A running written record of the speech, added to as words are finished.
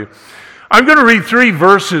I'm going to read three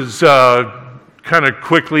verses kind of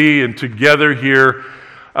quickly and together here,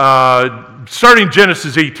 starting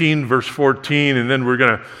Genesis 18, verse 14, and then we're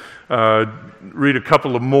going to read a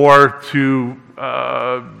couple of more to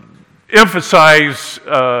emphasize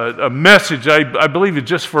a message I believe is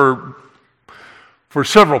just for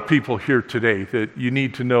several people here today, that you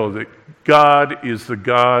need to know that God is the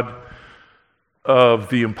God of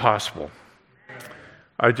the impossible.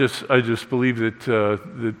 I just believe that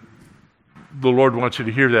the Lord wants you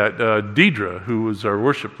to hear that. Deidre, who was our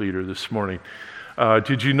worship leader this morning,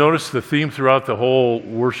 did you notice the theme throughout the whole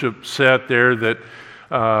worship set there that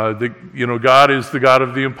God is the God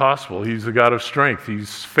of the impossible. He's the God of strength.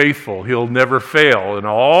 He's faithful. He'll never fail. And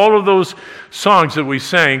all of those songs that we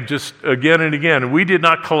sang just again and again, and we did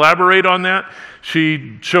not collaborate on that.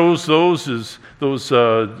 She chose those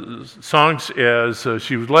songs as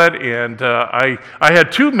she was led, and I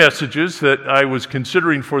had two messages that I was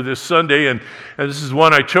considering for this Sunday, and this is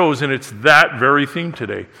one I chose, and it's that very theme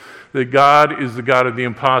today, that God is the God of the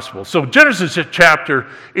impossible. So Genesis chapter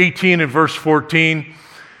 18 and verse 14,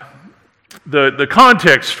 the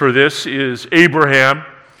context for this is Abraham,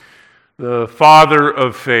 the father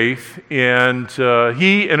of faith, and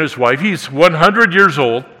he and his wife, he's 100 years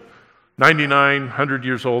old, 99, 100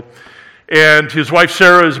 years old, and his wife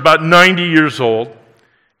Sarah is about 90 years old,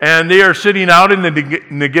 and they are sitting out in the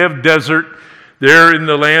Negev desert. They're in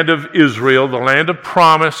the land of Israel, the land of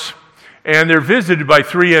promise, and they're visited by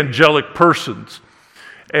three angelic persons.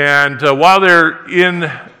 And while they're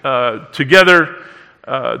in together,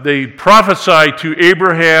 they prophesy to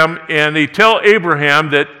Abraham, and they tell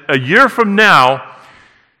Abraham that a year from now,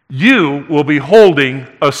 you will be holding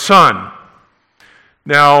a son.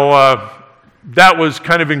 Now, that was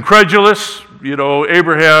kind of incredulous.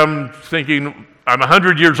 Abraham thinking, I'm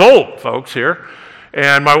 100 years old, folks, here,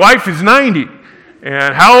 and my wife is 90,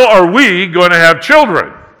 and how are we going to have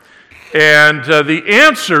children? And the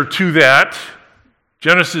answer to that,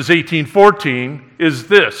 Genesis 18:14, is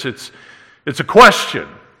this. It's a question.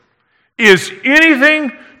 Is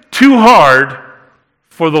anything too hard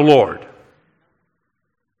for the Lord?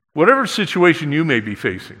 Whatever situation you may be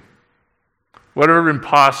facing, whatever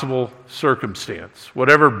impossible circumstance,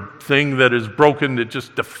 whatever thing that is broken that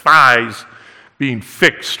just defies being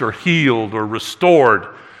fixed or healed or restored,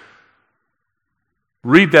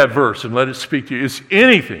 read that verse and let it speak to you. Is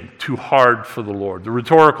anything too hard for the Lord? The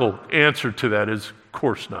rhetorical answer to that is, of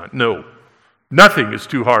course not. No. Nothing is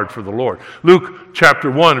too hard for the Lord. Luke chapter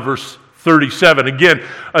 1, verse 37. Again,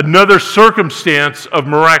 another circumstance of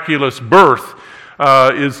miraculous birth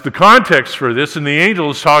is the context for this. And the angel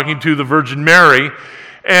is talking to the Virgin Mary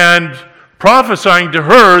and prophesying to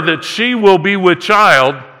her that she will be with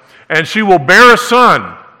child and she will bear a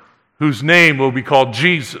son whose name will be called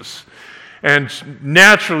Jesus. And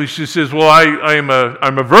naturally she says, well, I'm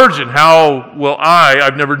a virgin. How will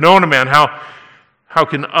I've never known a man. How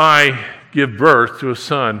can I give birth to a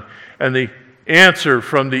son? And the answer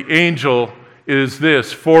from the angel is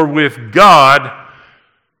this: for with God,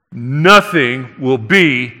 nothing will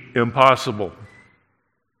be impossible.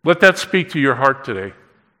 Let that speak to your heart today.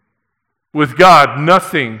 With God,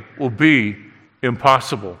 nothing will be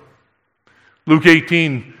impossible. Luke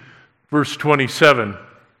 18, verse 27.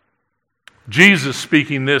 Jesus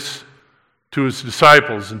speaking this to his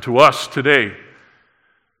disciples and to us today.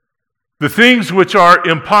 The things which are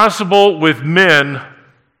impossible with men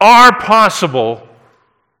are possible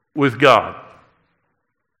with God.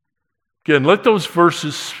 Again, let those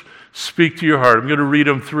verses speak to your heart. I'm going to read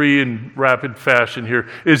them three in rapid fashion here.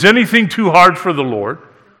 Is anything too hard for the Lord?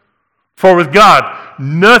 For with God,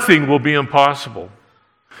 nothing will be impossible.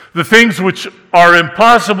 The things which are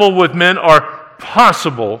impossible with men are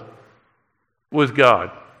possible with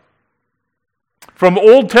God. From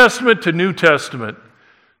Old Testament to New Testament,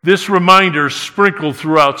 this reminder is sprinkled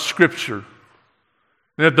throughout Scripture.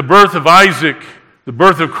 And at the birth of Isaac, the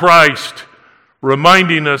birth of Christ,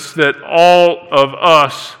 reminding us that all of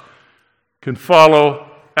us can follow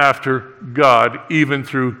after God, even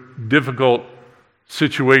through difficult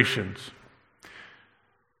situations.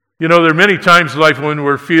 There are many times in life when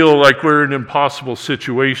we feel like we're in an impossible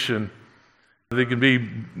situation. They can be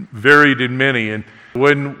varied in many. And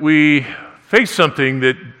when we face something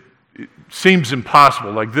that seems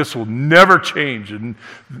impossible, like this will never change, and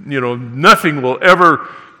nothing will ever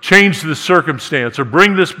change the circumstance or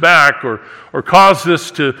bring this back or cause this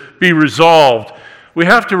to be resolved, we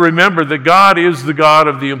have to remember that God is the God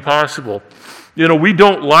of the impossible. We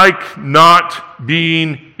don't like not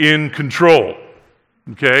being in control.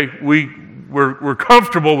 Okay? We're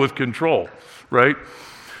comfortable with control, right?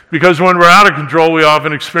 Because when we're out of control, we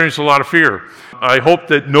often experience a lot of fear. I hope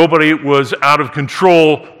that nobody was out of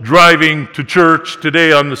control driving to church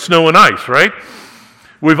today on the snow and ice, right?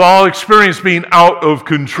 We've all experienced being out of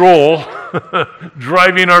control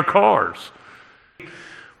driving our cars.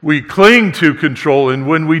 We cling to control, and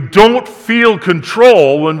when we don't feel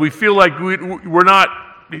control, when we feel like we're not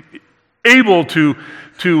able to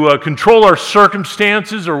control our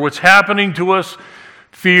circumstances or what's happening to us,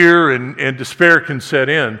 fear and despair can set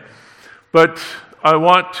in. But I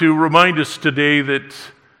want to remind us today that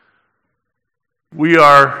we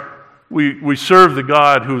serve the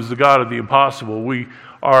God who is the God of the impossible. We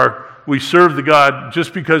serve the God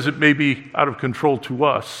just because it may be out of control to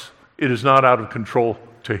us. It is not out of control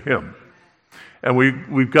to Him. And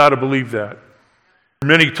we've got to believe that.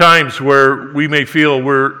 Many times where we may feel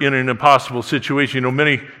we're in an impossible situation,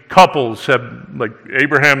 many couples have, like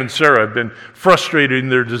Abraham and Sarah, have been frustrated in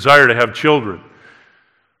their desire to have children.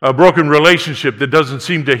 A broken relationship that doesn't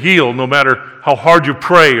seem to heal, no matter how hard you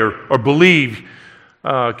pray or believe,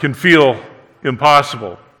 can feel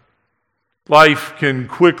impossible. Life can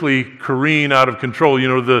quickly careen out of control.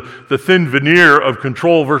 The thin veneer of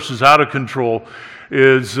control versus out of control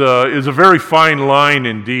is a very fine line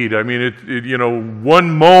indeed. I mean, one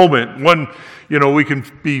moment, we can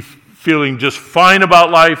be feeling just fine about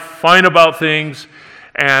life, fine about things,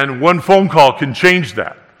 and one phone call can change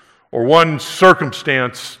that, or one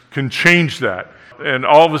circumstance can change that, and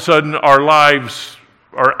all of a sudden our lives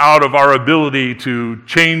are out of our ability to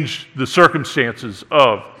change the circumstances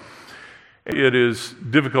of. It is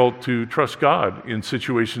difficult to trust God in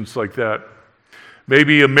situations like that.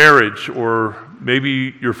 Maybe a marriage or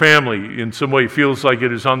maybe your family in some way feels like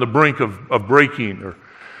it is on the brink of breaking, or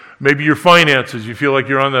maybe your finances, you feel like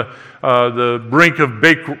you're on the brink of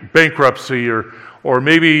bankruptcy, or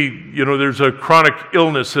maybe there's a chronic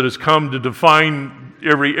illness that has come to define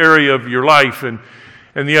every area of your life, and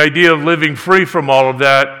the idea of living free from all of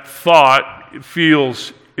that thought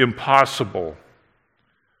feels impossible.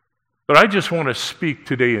 But I just want to speak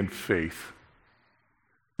today in faith.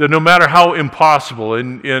 That no matter how impossible,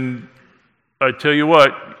 and I tell you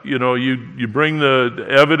what, you bring the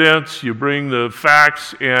evidence, you bring the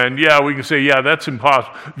facts, and we can say, that's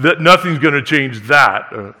impossible. That nothing's going to change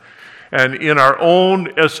that. And in our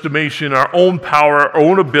own estimation, our own power, our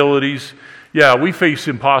own abilities, we face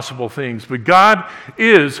impossible things. But God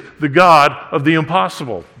is the God of the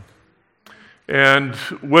impossible. And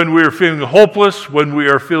when we are feeling hopeless, when we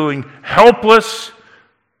are feeling helpless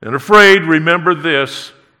and afraid, remember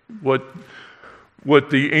this. What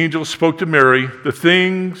the angel spoke to Mary, the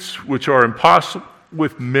things which are impossible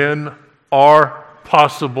with men are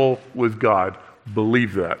possible with God.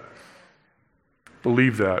 Believe that.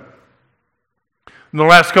 Believe that. In the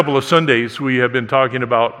last couple of Sundays, we have been talking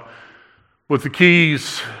about what the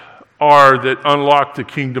keys are that unlock the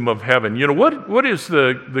kingdom of heaven. What is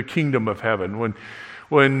the kingdom of heaven?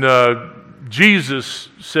 When Jesus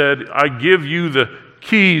said, I give you the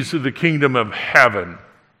keys of the kingdom of heaven.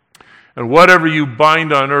 And whatever you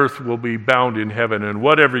bind on earth will be bound in heaven, and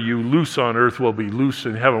whatever you loose on earth will be loose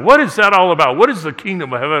in heaven. What is that all about? What is the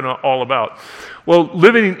kingdom of heaven all about? Well,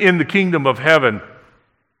 living in the kingdom of heaven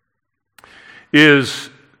is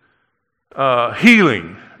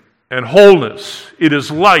healing and wholeness. It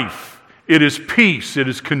is life. It is peace. It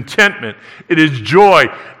is contentment. It is joy,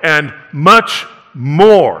 and much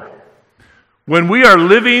more. When we are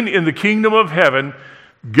living in the kingdom of heaven,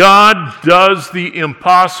 God does the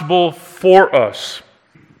impossible for us.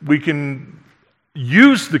 We can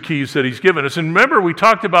use the keys that He's given us. And remember, we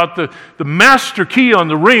talked about the master key on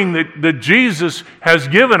the ring that Jesus has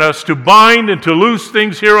given us to bind and to loose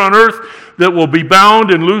things here on earth that will be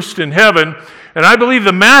bound and loosed in heaven. And I believe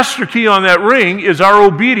the master key on that ring is our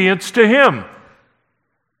obedience to Him.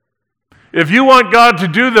 If you want God to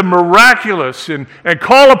do the miraculous and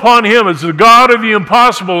call upon Him as the God of the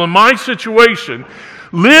impossible in my situation,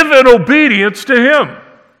 live in obedience to Him.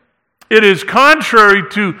 It is contrary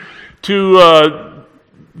to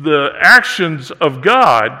the actions of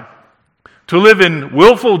God to live in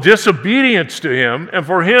willful disobedience to Him and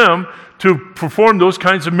for Him to perform those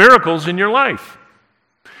kinds of miracles in your life.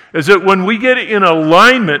 Is that when we get in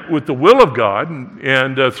alignment with the will of God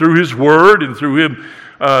and through His Word and through Him,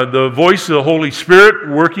 the voice of the Holy Spirit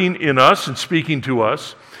working in us and speaking to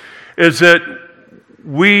us, is that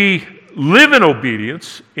we live in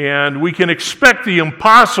obedience, and we can expect the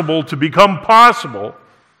impossible to become possible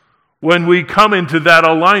when we come into that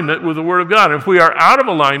alignment with the Word of God. If we are out of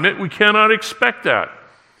alignment, we cannot expect that.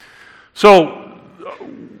 So,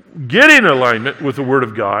 get in alignment with the Word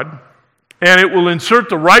of God And it will insert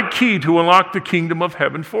the right key to unlock the kingdom of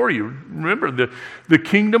heaven for you. Remember, the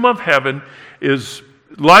kingdom of heaven is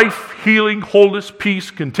life, healing, wholeness, peace,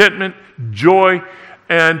 contentment, joy,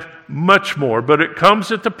 and much more. But it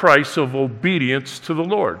comes at the price of obedience to the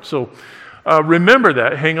Lord. So remember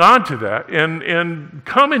that, hang on to that, and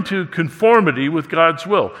come into conformity with God's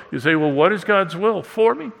will. You say, well, what is God's will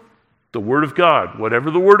for me? The Word of God. Whatever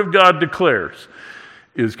the Word of God declares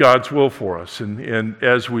is God's will for us. And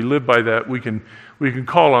as we live by that, we can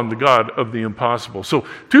call on the God of the impossible. So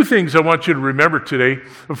two things I want you to remember today.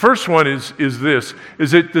 The first one is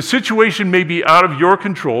that the situation may be out of your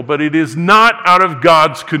control, but it is not out of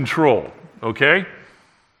God's control. Okay?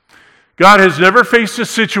 God has never faced a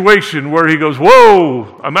situation where he goes,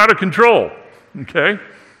 whoa, I'm out of control. Okay?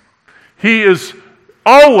 He is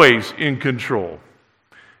always in control.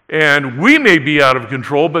 And we may be out of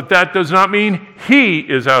control, but that does not mean he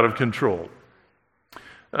is out of control.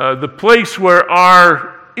 The place where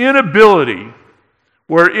our inability,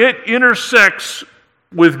 where it intersects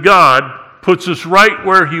with God, puts us right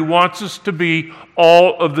where he wants us to be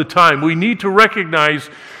all of the time. We need to recognize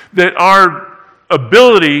that our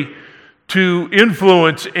ability to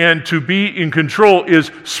influence and to be in control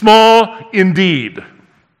is small indeed.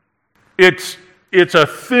 It's a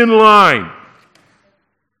thin line.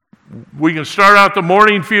 We can start out the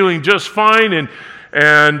morning feeling just fine,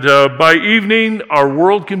 and by evening, our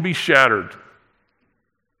world can be shattered.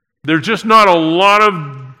 There's just not a lot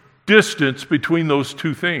of distance between those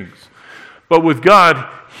two things. But with God,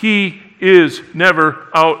 he is never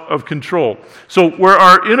out of control. So where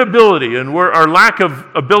our inability and where our lack of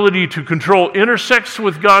ability to control intersects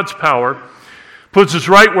with God's power, puts us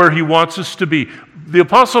right where he wants us to be. The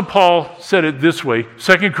Apostle Paul said it this way,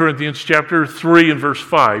 2 Corinthians chapter 3 and verse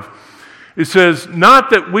 5. It says, not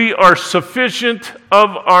that we are sufficient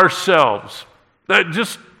of ourselves.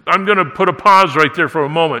 I'm going to put a pause right there for a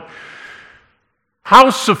moment. How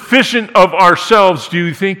sufficient of ourselves do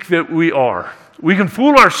you think that we are? We can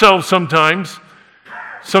fool ourselves sometimes.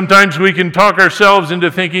 Sometimes we can talk ourselves into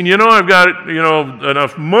thinking, I've got,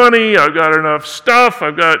 enough money, I've got enough stuff,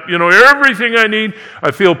 I've got, everything I need.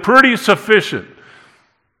 I feel pretty sufficient.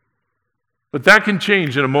 But that can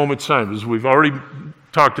change in a moment's time, as we've already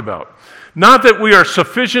talked about. Not that we are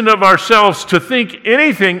sufficient of ourselves to think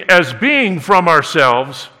anything as being from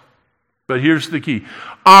ourselves, but here's the key.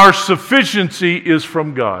 Our sufficiency is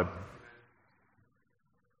from God.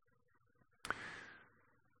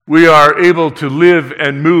 We are able to live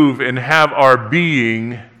and move and have our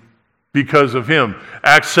being because of him.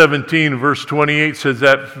 Acts 17, verse 28 says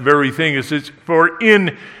that very thing. It says, for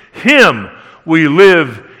in him we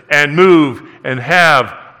live and move and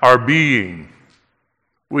have our being.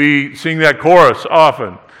 We sing that chorus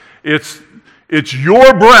often. It's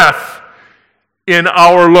your breath in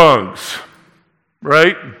our lungs,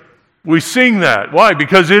 right? We sing that. Why?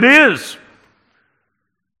 Because it is.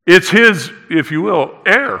 It's his, if you will,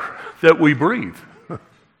 air that we breathe.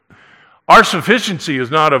 Our sufficiency is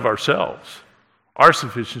not of ourselves. Our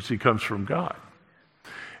sufficiency comes from God.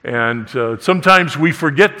 And sometimes we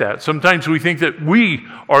forget that. Sometimes we think that we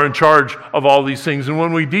are in charge of all these things. And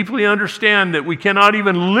when we deeply understand that we cannot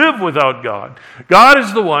even live without God, God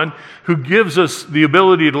is the one who gives us the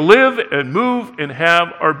ability to live and move and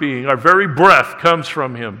have our being. Our very breath comes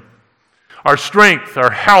from him. Our strength, our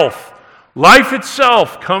health, life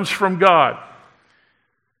itself comes from God.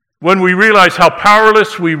 When we realize how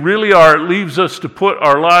powerless we really are, it leaves us to put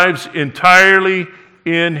our lives entirely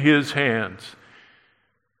in his hands.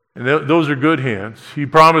 And those are good hands. He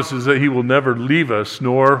promises that he will never leave us,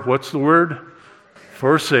 nor, what's the word?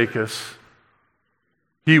 Forsake us.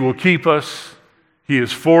 He will keep us. He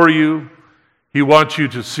is for you. He wants you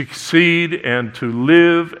to succeed and to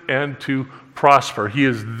live and to prosper. He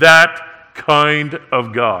is that kind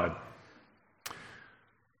of God.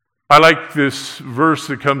 I like this verse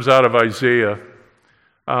that comes out of Isaiah.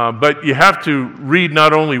 But you have to read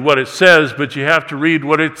not only what it says, but you have to read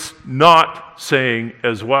what it's not saying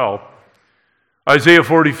as well. Isaiah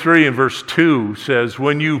 43 and verse 2 says,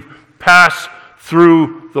 when you pass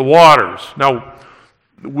through the waters. Now,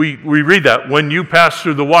 we read that, when you pass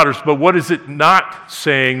through the waters, but what is it not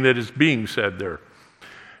saying that is being said there?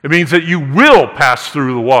 It means that you will pass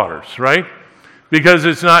through the waters, right? Because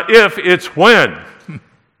it's not if, it's when.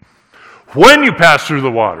 When you pass through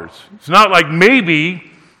the waters. It's not like maybe.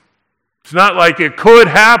 It's not like it could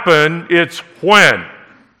happen, it's when.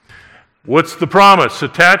 What's the promise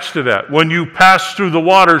attached to that? When you pass through the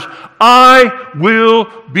waters, I will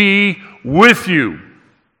be with you.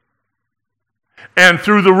 And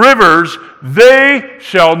through the rivers, they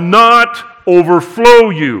shall not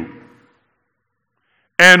overflow you.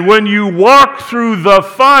 And when you walk through the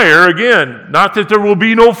fire, again, not that there will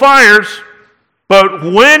be no fires, but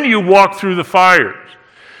when you walk through the fires,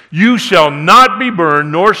 you shall not be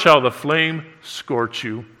burned, nor shall the flame scorch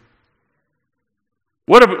you.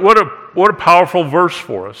 What a powerful verse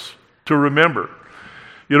for us to remember.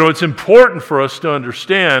 It's important for us to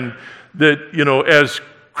understand that, as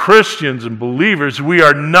Christians and believers, we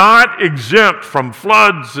are not exempt from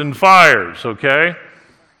floods and fires, okay?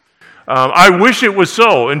 I wish it was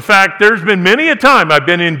so. In fact, there's been many a time I've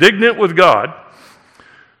been indignant with God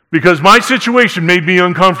because my situation made me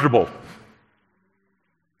uncomfortable.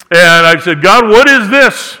 And I've said, God, what is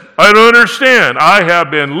this? I don't understand. I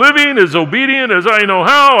have been living as obedient as I know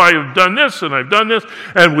how. I have done this and I've done this.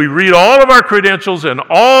 And we read all of our credentials and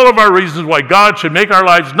all of our reasons why God should make our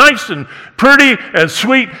lives nice and pretty and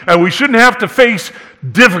sweet, and we shouldn't have to face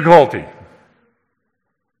difficulty.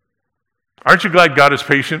 Aren't you glad God is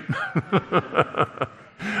patient?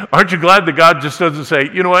 Aren't you glad that God just doesn't say,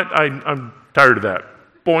 you know what, I'm tired of that.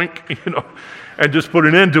 Boink, and just put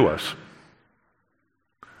an end to us.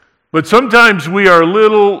 But sometimes we are a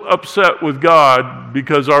little upset with God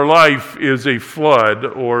because our life is a flood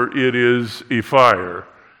or it is a fire,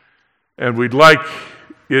 and we'd like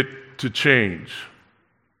it to change.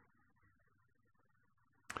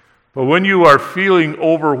 But when you are feeling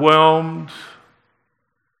overwhelmed,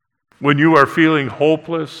 when you are feeling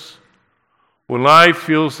hopeless, when life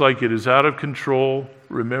feels like it is out of control,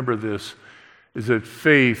 remember this, is that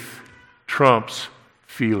faith trumps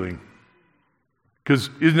feeling. Because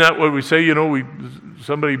isn't that what we say?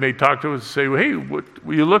 Somebody may talk to us and say, well, hey,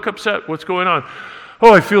 you look upset. What's going on?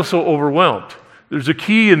 Oh, I feel so overwhelmed. There's a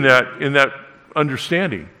key in that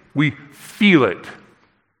understanding. We feel it.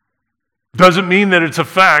 Doesn't mean that it's a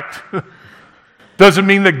fact. Doesn't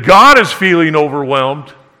mean that God is feeling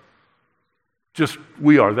overwhelmed. Just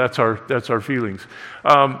we are. That's our feelings.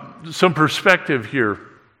 Some perspective here.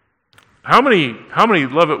 How many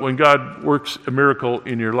love it when God works a miracle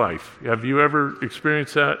in your life? Have you ever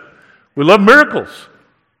experienced that? We love miracles.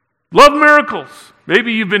 Love miracles.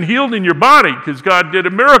 Maybe you've been healed in your body because God did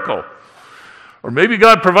a miracle. Or maybe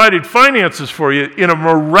God provided finances for you in a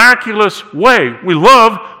miraculous way. We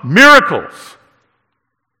love miracles.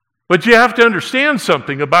 But you have to understand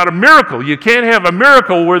something about a miracle. You can't have a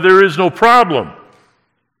miracle where there is no problem.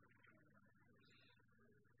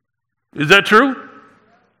 Is that true?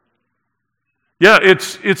 Yeah,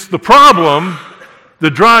 it's the problem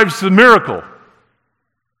that drives the miracle.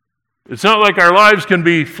 It's not like our lives can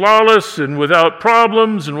be flawless and without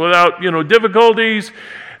problems and without, difficulties,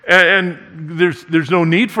 and there's no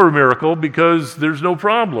need for a miracle because there's no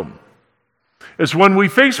problem. It's when we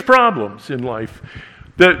face problems in life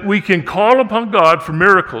that we can call upon God for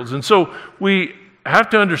miracles. And so we have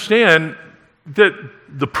to understand that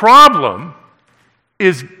the problem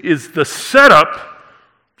is the setup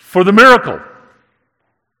for the miracle.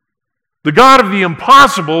 The God of the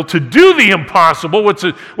impossible, to do the impossible,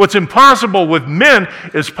 what's impossible with men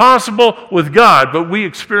is possible with God, but we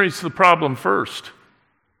experience the problem first.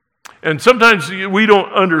 And sometimes we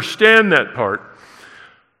don't understand that part.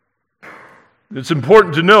 It's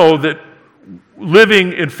important to know that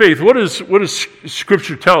living in faith, what does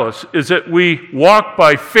Scripture tell us? Is that we walk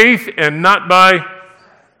by faith and not by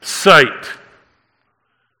sight.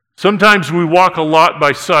 Sometimes we walk a lot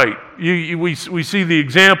by sight. We see the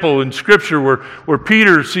example in Scripture where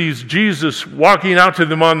Peter sees Jesus walking out to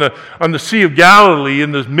them on the Sea of Galilee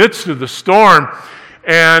in the midst of the storm,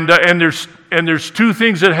 and there's two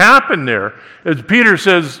things that happen there. As Peter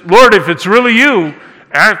says, "Lord, if it's really you,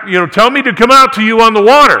 tell me to come out to you on the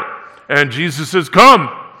water." And Jesus says, "Come."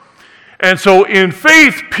 And so in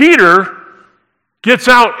faith, Peter gets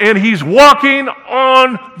out and he's walking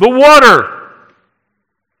on the water.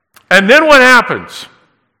 And then what happens?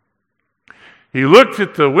 He looked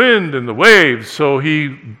at the wind and the waves, so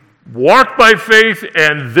he walked by faith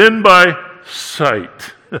and then by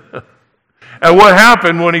sight. And what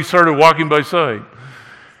happened when he started walking by sight?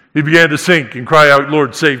 He began to sink and cry out,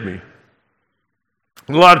 "Lord, save me."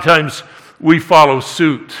 A lot of times we follow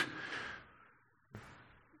suit.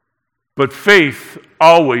 But faith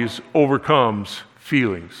always overcomes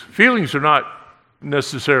feelings. Feelings are not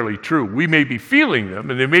necessarily true. We may be feeling them,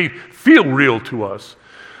 and they may feel real to us,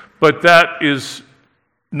 but that is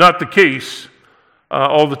not the case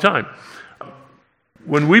all the time.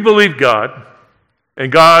 When we believe God,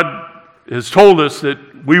 and God has told us that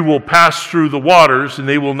we will pass through the waters and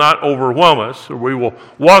they will not overwhelm us, or we will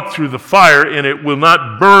walk through the fire and it will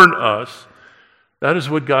not burn us, that is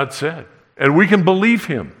what God said. And we can believe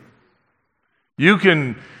Him. You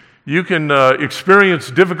can experience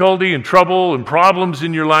difficulty and trouble and problems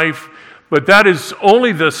in your life, But that is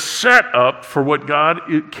only the setup for what God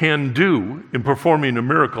can do in performing a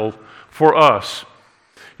miracle for us.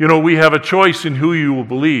 You know, we have a choice in who you will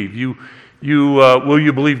believe. Will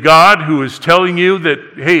you believe God, who is telling you that,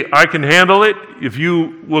 hey, I can handle it. If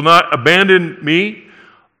you will not abandon me,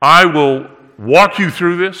 I will walk you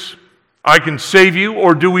through this. I can save you.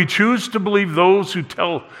 Or do we choose to believe those who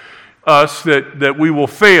tell us that we will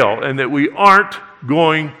fail and that we aren't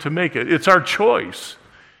going to make it? It's our choice.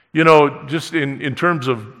 You know, just in terms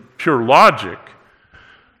of pure logic,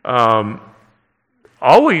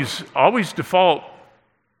 always default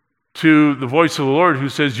to the voice of the Lord who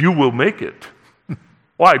says, you will make it.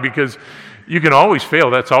 Why? Because you can always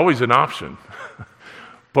fail. That's always an option.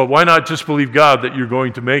 But why not just believe God that you're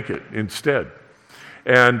going to make it instead?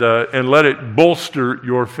 And let it bolster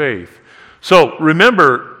your faith. So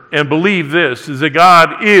remember and believe this, is that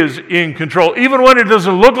God is in control. Even when it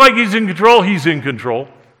doesn't look like He's in control, He's in control.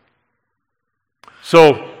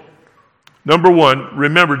 So, number one,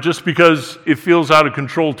 remember, just because it feels out of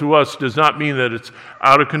control to us does not mean that it's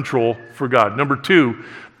out of control for God. Number two,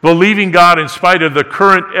 believing God in spite of the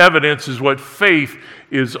current evidence is what faith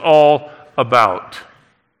is all about.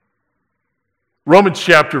 Romans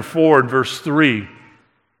chapter 4 and verse 3,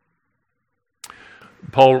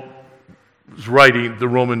 Paul is writing the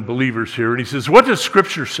Roman believers here, and he says, what does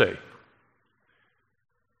Scripture say?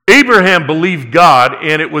 Abraham believed God,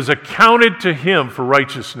 and it was accounted to him for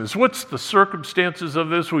righteousness. What's the circumstances of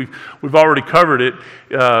this? We've already covered it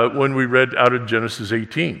when we read out of Genesis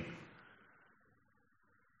 18.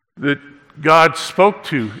 That God spoke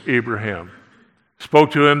to Abraham,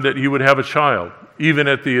 spoke to him that he would have a child, even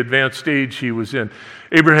at the advanced stage he was in.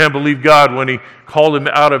 Abraham believed God when He called him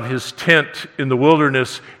out of his tent in the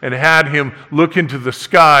wilderness and had him look into the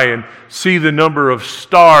sky and see the number of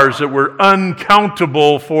stars that were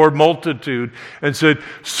uncountable for multitude, and said,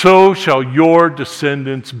 so shall your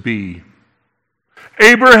descendants be.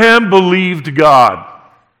 Abraham believed God,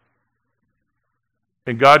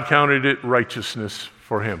 and God counted it righteousness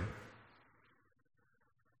for him.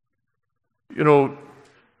 You know,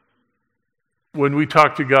 when we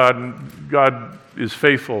talk to God, and God is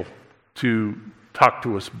faithful to talk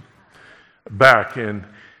to us back, and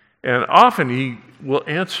often He will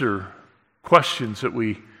answer questions that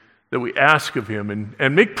we ask of Him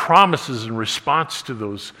and make promises in response to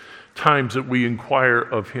those times that we inquire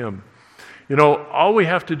of Him. You know, all we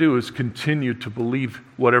have to do is continue to believe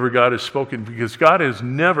whatever God has spoken, because God has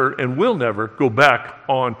never and will never go back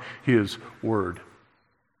on His word.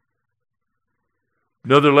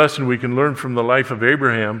 Another lesson we can learn from the life of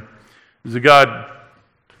Abraham is that God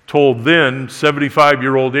told then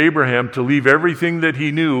 75-year-old Abraham to leave everything that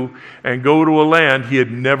he knew and go to a land he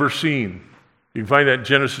had never seen. You can find that in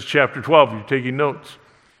Genesis chapter 12 if you're taking notes.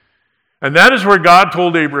 And that is where God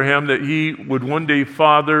told Abraham that he would one day be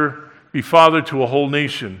father to a whole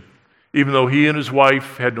nation, even though he and his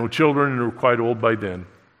wife had no children and were quite old by then.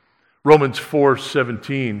 Romans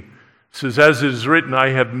 4:17 says, as it is written, I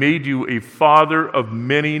have made you a father of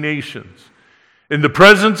many nations, in the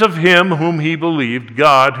presence of him whom he believed,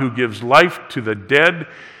 God, who gives life to the dead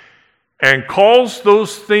and calls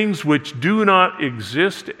those things which do not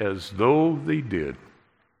exist as though they did.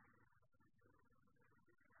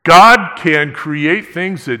 God can create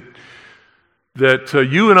things that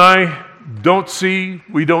you and I don't see,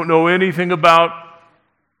 we don't know anything about,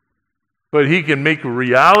 but He can make a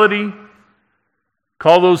reality,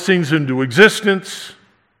 call those things into existence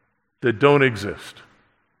that don't exist.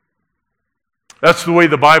 That's the way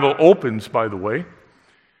the Bible opens, by the way.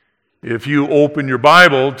 If you open your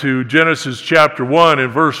Bible to Genesis chapter 1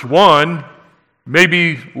 and verse 1,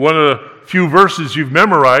 maybe one of the few verses you've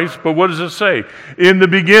memorized, but what does it say? In the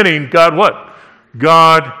beginning, God what?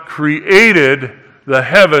 God created the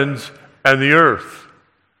heavens and the earth.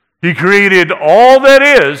 He created all that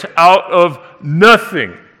is out of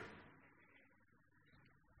nothing.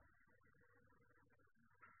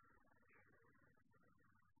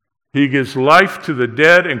 He gives life to the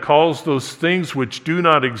dead and calls those things which do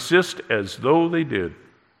not exist as though they did.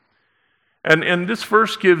 And this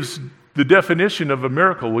verse gives the definition of a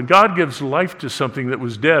miracle. When God gives life to something that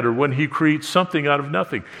was dead, or when He creates something out of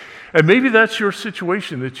nothing. And maybe that's your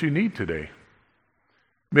situation that you need today.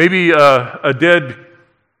 Maybe a dead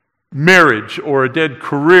marriage, or a dead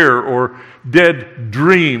career, or dead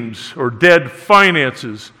dreams, or dead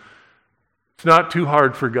finances. It's not too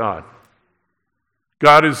hard for God.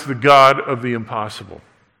 God is the God of the impossible.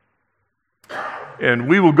 And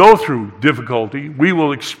we will go through difficulty. We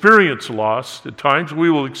will experience loss at times. We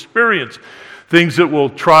will experience things that will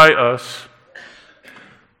try us.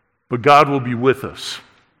 But God will be with us.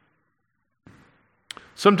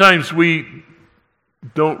 Sometimes we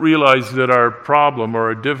don't realize that our problem or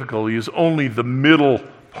our difficulty is only the middle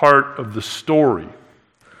part of the story.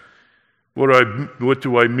 What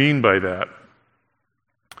do I mean by that?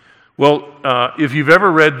 Well, if you've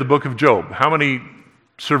ever read the book of Job, how many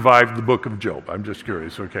survived the book of Job? I'm just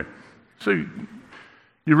curious, okay. So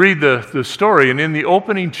you read the story, and in the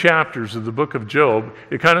opening chapters of the book of Job,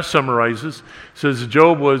 it kind of summarizes, says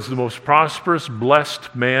Job was the most prosperous,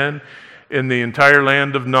 blessed man in the entire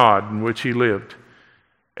land of Nod in which he lived,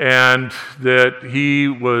 and that he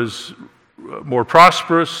was more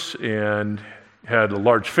prosperous and had a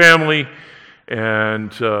large family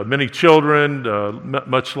and many children,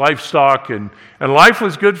 much livestock, and life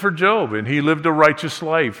was good for Job, and he lived a righteous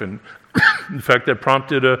life. And in fact, that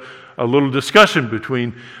prompted a little discussion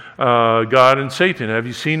between God and Satan. Have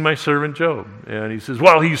you seen my servant Job? And he says,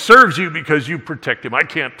 well, he serves you because you protect him. I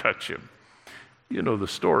can't touch him. You know the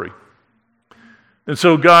story. And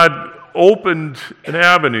so God opened an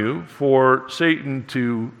avenue for Satan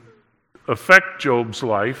to affect Job's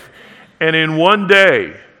life, and in one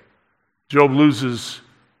day, Job loses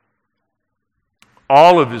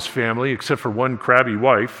all of his family except for one crabby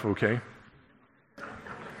wife, okay?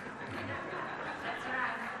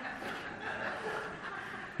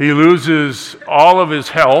 He loses all of his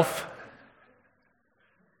health,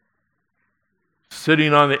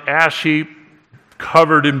 sitting on the ash heap,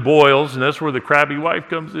 covered in boils, and that's where the crabby wife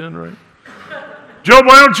comes in, right? Job,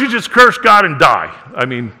 why don't you just curse God and die? I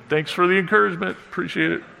mean, thanks for the encouragement.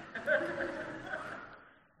 Appreciate it.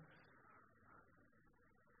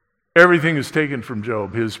 Everything is taken from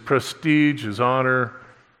Job, his prestige, his honor,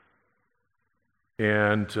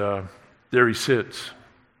 and there he sits.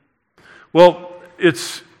 Well,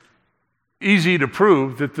 it's easy to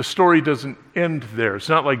prove that the story doesn't end there. It's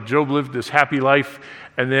not like Job lived this happy life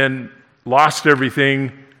and then lost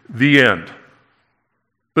everything, the end.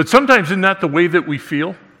 But sometimes isn't that the way that we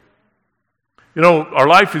feel? You know, our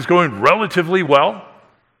life is going relatively well,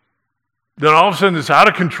 then all of a sudden it's out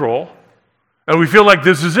of control, and we feel like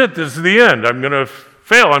this is it, this is the end. I'm going to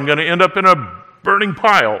fail. I'm going to end up in a burning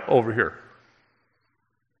pile over here.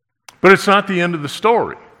 But it's not the end of the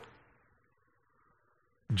story.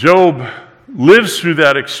 Job lives through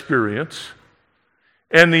that experience,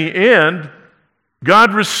 and in the end,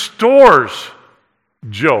 God restores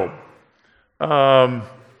Job.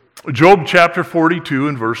 Job chapter 42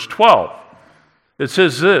 and verse 12. It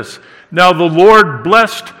says this, now the Lord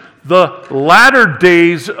blessed the latter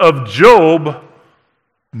days of Job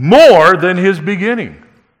more than his beginning.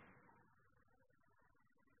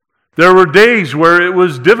 There were days where it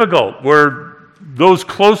was difficult, where those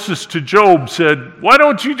closest to Job said, why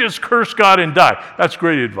don't you just curse God and die? That's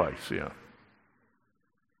great advice, yeah.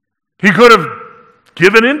 He could have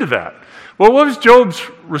given into that. Well, what was Job's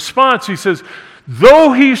response? He says,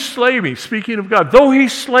 though he slay me, speaking of God, though he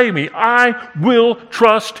slay me, I will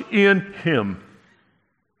trust in him.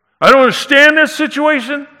 I don't understand this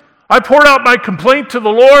situation. I poured out my complaint to the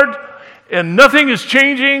Lord, and nothing is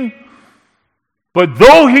changing. But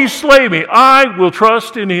though he slay me, I will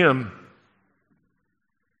trust in him.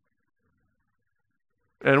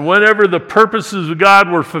 And whenever the purposes of God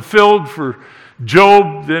were fulfilled for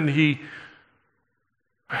Job, then he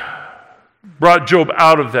brought Job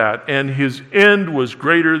out of that, and his end was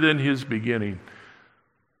greater than his beginning.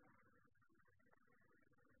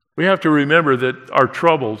 We have to remember that our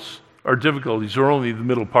troubles, our difficulties are only the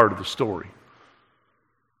middle part of the story.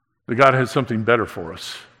 That God has something better for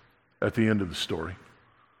us at the end of the story.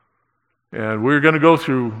 And we're going to go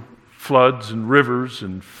through floods and rivers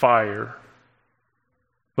and fire,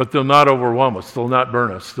 but they'll not overwhelm us. They'll not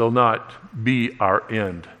burn us. They'll not be our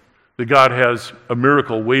end. That God has a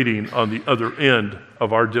miracle waiting on the other end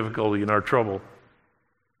of our difficulty and our trouble.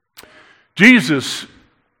 Jesus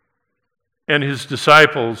and his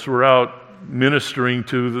disciples were out ministering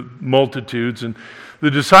to the multitudes, and the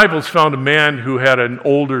disciples found a man who had an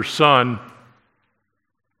older son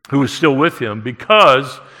who was still with him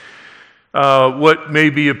because what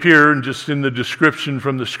maybe appear, and just in the description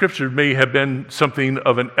from the scripture, may have been something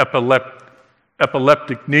of an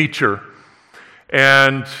epileptic nature.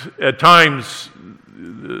 And at times,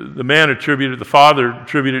 the father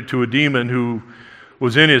attributed it to a demon who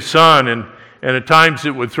was in his son, and at times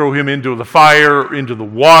it would throw him into the fire, into the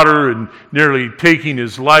water, and nearly taking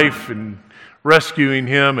his life and rescuing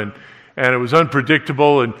him, and it was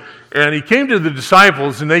unpredictable. And he came to the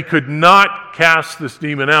disciples, and they could not cast this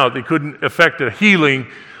demon out. They couldn't effect a healing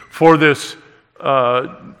for this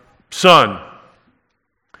son.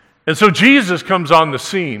 And so Jesus comes on the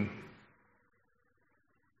scene.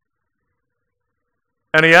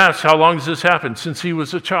 And he asks, how long has this happened? Since he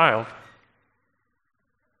was a child.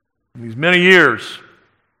 These many years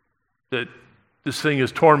that this thing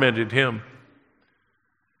has tormented him.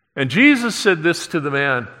 And Jesus said this to the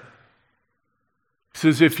man. He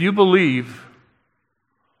says, if you believe,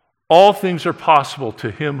 all things are possible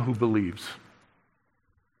to him who believes.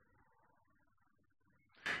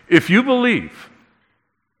 If you believe,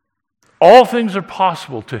 all things are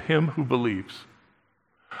possible to him who believes.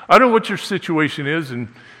 I don't know what your situation is, and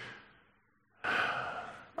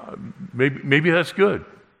maybe that's good.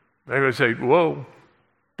 Maybe I say, whoa,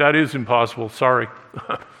 that is impossible, sorry.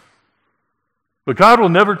 But God will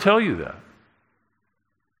never tell you that.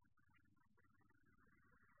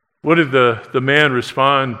 What did the man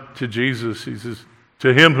respond to Jesus? He says,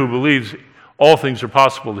 to him who believes, all things are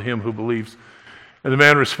possible to him who believes. And the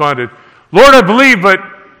man responded, Lord, I believe, but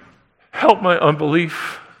help my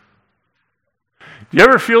unbelief. Do you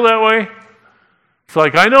ever feel that way? It's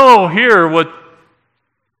like, I know here what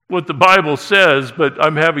the Bible says, but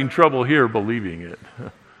I'm having trouble here believing it.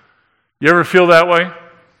 You ever feel that way?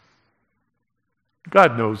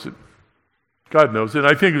 God knows it. God knows it.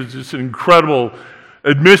 I think it's just an incredible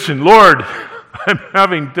admission. Lord, I'm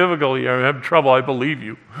having difficulty. I'm having trouble. I believe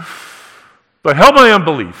you. But help my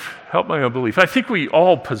unbelief. Help my unbelief. I think we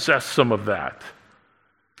all possess some of that.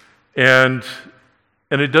 And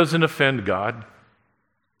it doesn't offend God.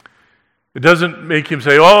 It doesn't make him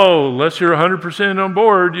say, oh, unless you're 100% on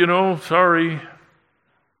board, sorry.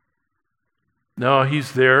 No,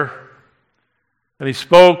 he's there. And he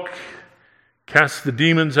spoke, cast the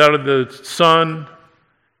demons out of the son,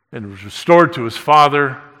 and was restored to his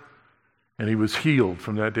father, and he was healed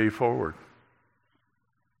from that day forward.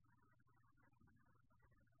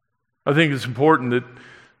 I think it's important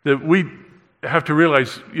that we have to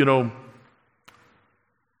realize,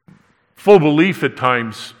 full belief at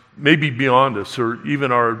times may be beyond us, or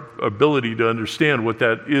even our ability to understand what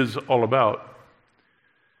that is all about.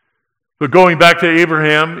 But going back to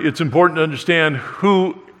Abraham, it's important to understand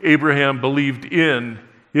who Abraham believed in.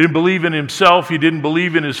 He didn't believe in himself. He didn't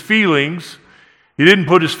believe in his feelings. He didn't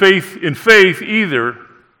put his faith in faith either.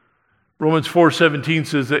 Romans 4:17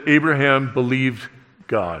 says that Abraham believed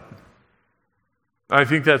God. I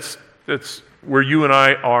think that's where you and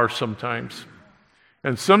I are sometimes.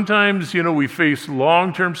 And sometimes, we face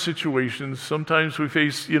long-term situations. Sometimes we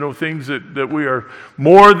face, things that we are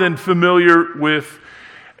more than familiar with,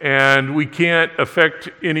 and we can't affect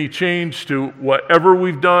any change to whatever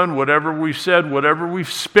we've done, whatever we've said, whatever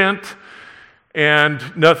we've spent,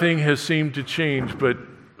 and nothing has seemed to change. But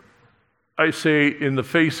I say, in the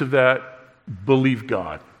face of that, believe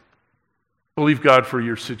God. Believe God for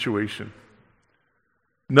your situation.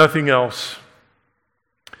 Nothing else.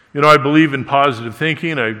 I believe in positive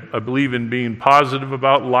thinking. I believe in being positive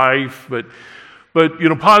about life. But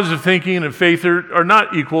positive thinking and faith are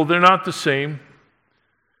not equal. They're not the same.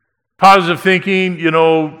 Positive thinking,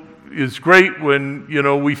 is great when,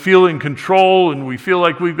 we feel in control and we feel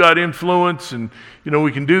like we've got influence and,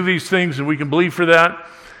 we can do these things and we can believe for that.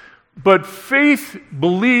 But faith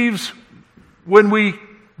believes when we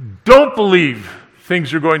don't believe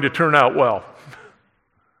things are going to turn out well.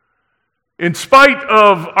 In spite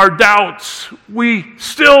of our doubts, we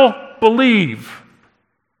still believe.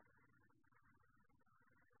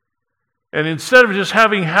 And instead of just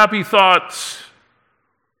having happy thoughts,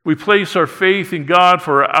 we place our faith in God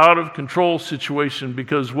for an out-of-control situation,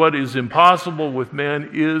 because what is impossible with man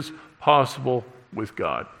is possible with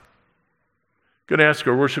God. I'm going to ask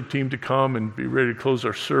our worship team to come and be ready to close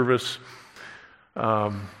our service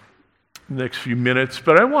next few minutes.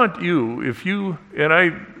 But I want you, if you, and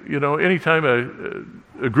I, anytime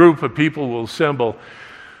a group of people will assemble,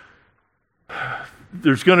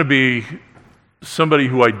 there's going to be somebody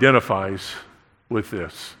who identifies with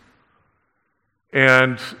this.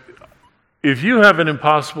 And if you have an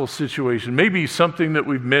impossible situation, maybe something that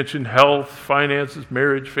we've mentioned, health, finances,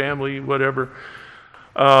 marriage, family, whatever,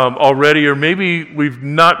 already, or maybe we've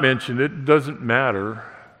not mentioned it, doesn't matter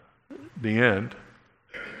in the end.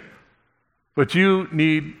 But you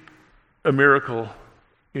need a miracle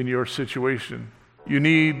in your situation. You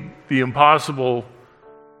need the impossible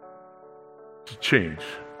to change.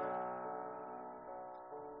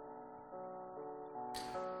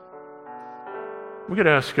 We're going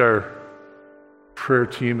to ask our prayer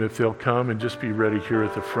team if they'll come and just be ready here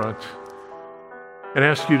at the front. And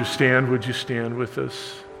ask you to stand. Would you stand with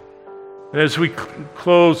us? And as we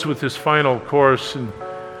close with this final chorus, and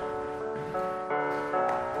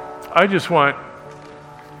I just want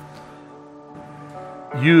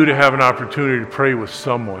you to have an opportunity to pray with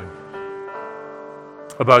someone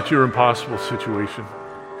about your impossible situation.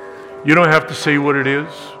 You don't have to say what it is.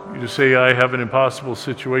 You just say, I have an impossible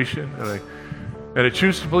situation, and And I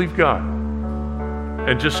choose to believe God.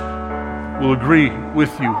 And just will agree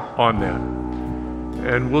with you on that.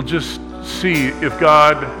 And we'll just see if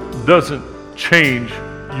God doesn't change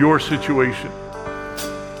your situation.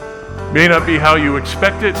 May not be how you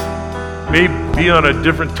expect it, may be on a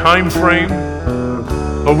different time frame,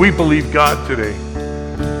 but we believe God today.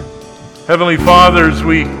 Heavenly Father, as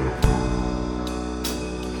we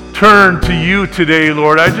turn to you today,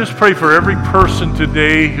 Lord, I just pray for every person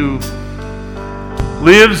today who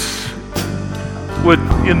lives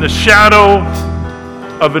in the shadow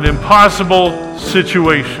of an impossible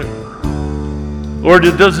situation. Lord,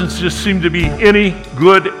 it doesn't just seem to be any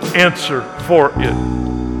good answer for it.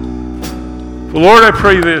 But Lord, I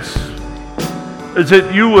pray this, is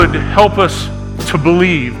that you would help us to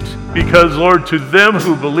believe, because Lord, to them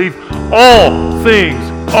who believe, all things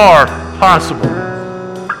are possible.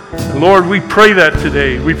 And Lord, we pray that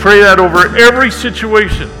today. We pray that over every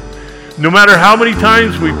situation. No matter how many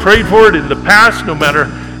times we prayed for it in the past, no matter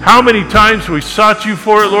how many times we sought you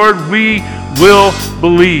for it, Lord, we will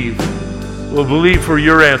believe. We'll believe for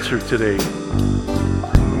your answer today.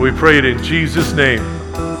 We pray it in Jesus' name.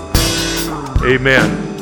 Amen.